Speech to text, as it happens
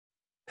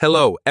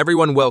Hello,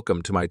 everyone,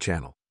 welcome to my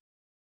channel.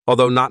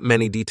 Although not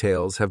many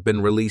details have been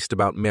released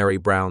about Meri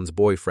Brown's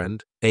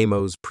boyfriend,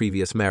 Amos'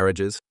 previous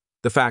marriages,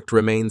 the fact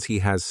remains he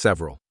has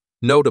several.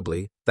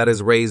 Notably, that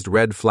has raised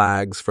red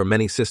flags for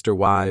many sister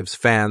wives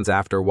fans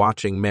after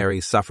watching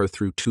Meri suffer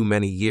through too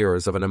many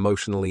years of an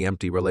emotionally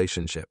empty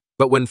relationship.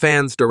 But when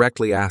fans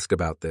directly ask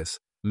about this,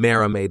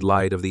 Meri made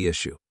light of the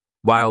issue.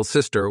 While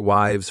sister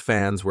wives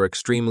fans were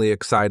extremely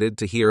excited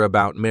to hear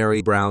about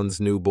Meri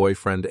Brown's new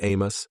boyfriend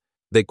Amos,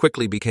 they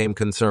quickly became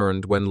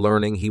concerned when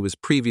learning he was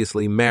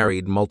previously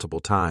married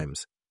multiple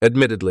times.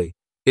 Admittedly,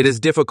 it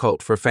is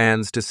difficult for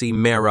fans to see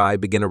Meri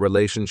begin a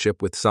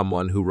relationship with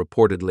someone who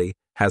reportedly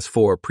has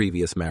 4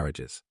 previous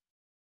marriages.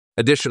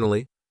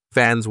 Additionally,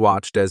 fans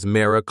watched as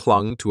Meri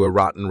clung to a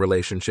rotten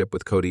relationship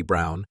with Cody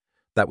Brown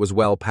that was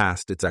well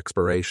past its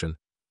expiration.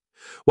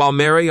 While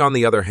Meri, on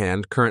the other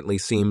hand, currently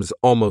seems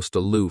almost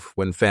aloof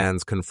when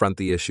fans confront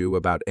the issue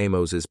about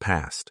Amos's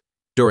past.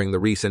 During the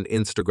recent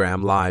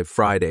Instagram Live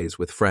Fridays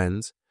with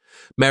friends,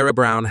 Meri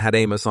Brown had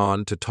Amos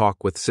on to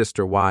talk with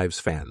sister wives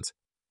fans.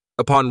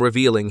 Upon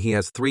revealing he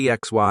has 3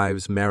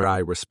 ex-wives,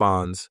 Meri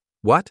responds,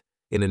 "What?"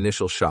 in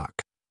initial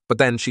shock. But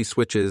then she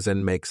switches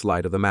and makes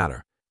light of the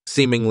matter.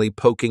 Seemingly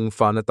poking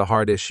fun at the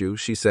hard issue,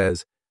 she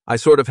says, "I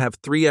sort of have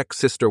 3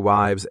 ex-sister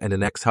wives and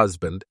an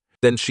ex-husband."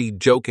 Then she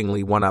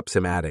jokingly one-ups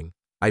him, adding,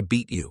 "I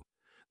beat you."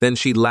 Then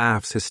she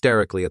laughs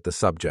hysterically at the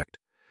subject.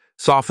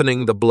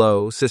 Softening the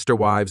blow, sister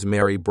wives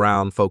Meri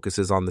Brown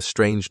focuses on the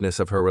strangeness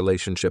of her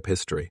relationship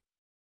history.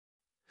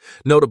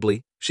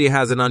 Notably, she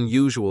has an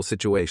unusual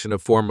situation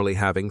of formerly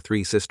having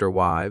 3 sister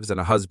wives and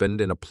a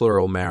husband in a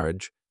plural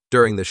marriage.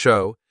 During the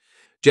show,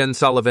 Jen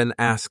Sullivan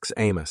asks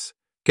Amos,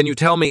 "Can you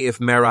tell me if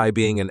Meri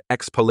being an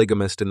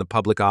ex-polygamist in the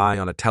public eye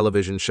on a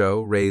television show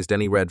raised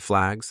any red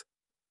flags?"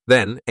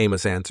 Then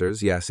Amos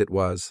answers, "Yes, it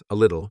was, a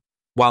little."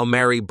 While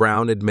Meri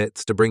Brown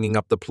admits to bringing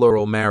up the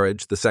plural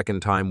marriage the second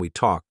time we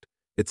talked,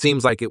 it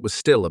seems like it was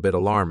still a bit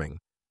alarming.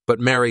 But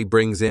Meri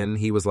brings in,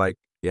 he was like,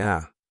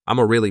 "Yeah, I'm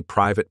a really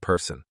private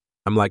person."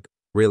 I'm like,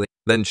 "Really?"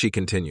 Then she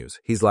continues.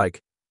 He's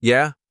like,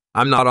 "Yeah,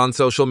 I'm not on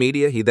social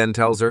media." He then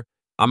tells her,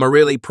 "I'm a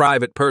really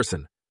private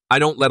person. I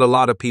don't let a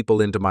lot of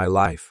people into my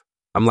life."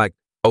 I'm like,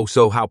 "Oh,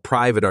 so how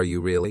private are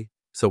you really?"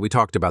 So we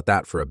talked about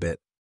that for a bit.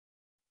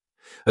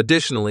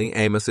 Additionally,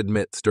 Amos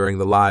admits during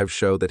the live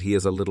show that he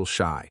is a little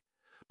shy.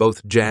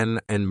 Both Jen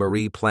and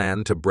Meri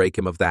plan to break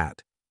him of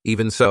that.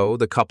 Even so,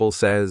 the couple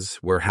says,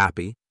 "We're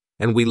happy,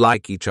 and we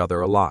like each other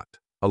a lot,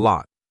 a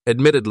lot."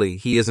 Admittedly,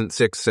 he isn't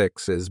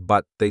 6'6",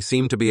 but they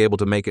seem to be able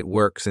to make it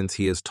work since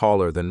he is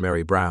taller than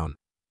Meri Brown.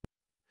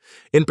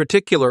 In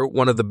particular,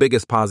 one of the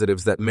biggest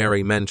positives that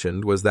Meri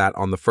mentioned was that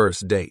on the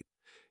first date,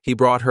 he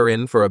brought her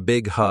in for a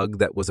big hug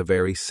that was a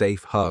very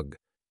safe hug.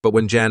 But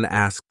when Jen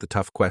asked the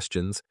tough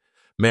questions,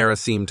 Meri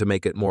seemed to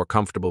make it more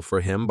comfortable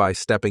for him by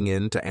stepping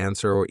in to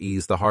answer or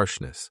ease the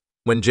harshness.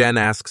 When Jen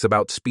asks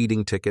about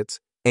speeding tickets,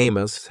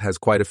 Amos has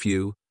quite a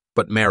few,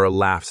 but Meri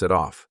laughs it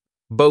off.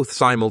 Both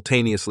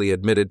simultaneously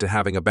admitted to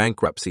having a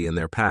bankruptcy in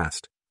their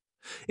past.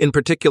 In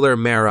particular,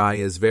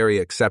 Meri is very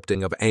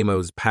accepting of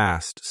Amos'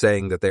 past,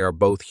 saying that they are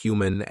both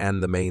human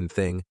and the main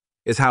thing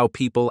is how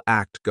people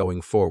act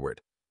going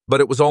forward.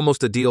 But it was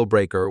almost a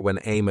deal-breaker when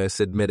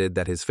Amos admitted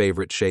that his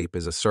favorite shape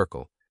is a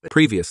circle.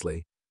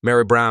 Previously,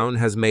 Meri Brown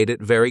has made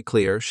it very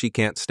clear she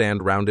can't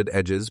stand rounded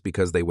edges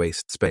because they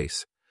waste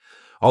space.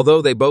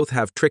 Although they both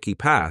have tricky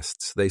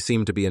pasts, they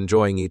seem to be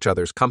enjoying each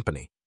other's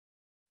company.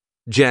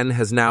 Jen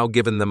has now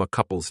given them a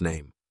couple's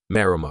name,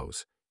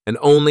 Merimo's, and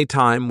only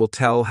time will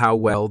tell how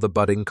well the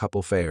budding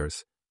couple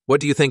fares. What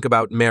do you think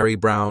about Meri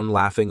Brown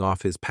laughing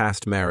off his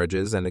past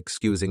marriages and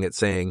excusing it,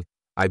 saying,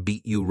 "I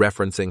beat you,"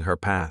 referencing her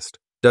past?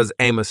 Does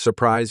Amos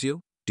surprise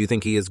you? Do you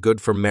think he is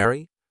good for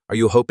Meri? Are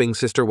you hoping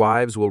Sister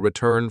Wives will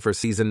return for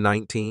season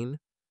 19?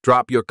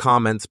 Drop your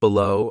comments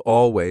below,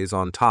 always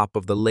on top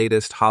of the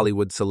latest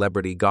Hollywood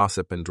celebrity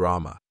gossip and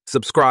drama.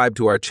 Subscribe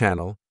to our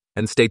channel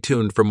and stay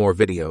tuned for more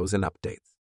videos and updates.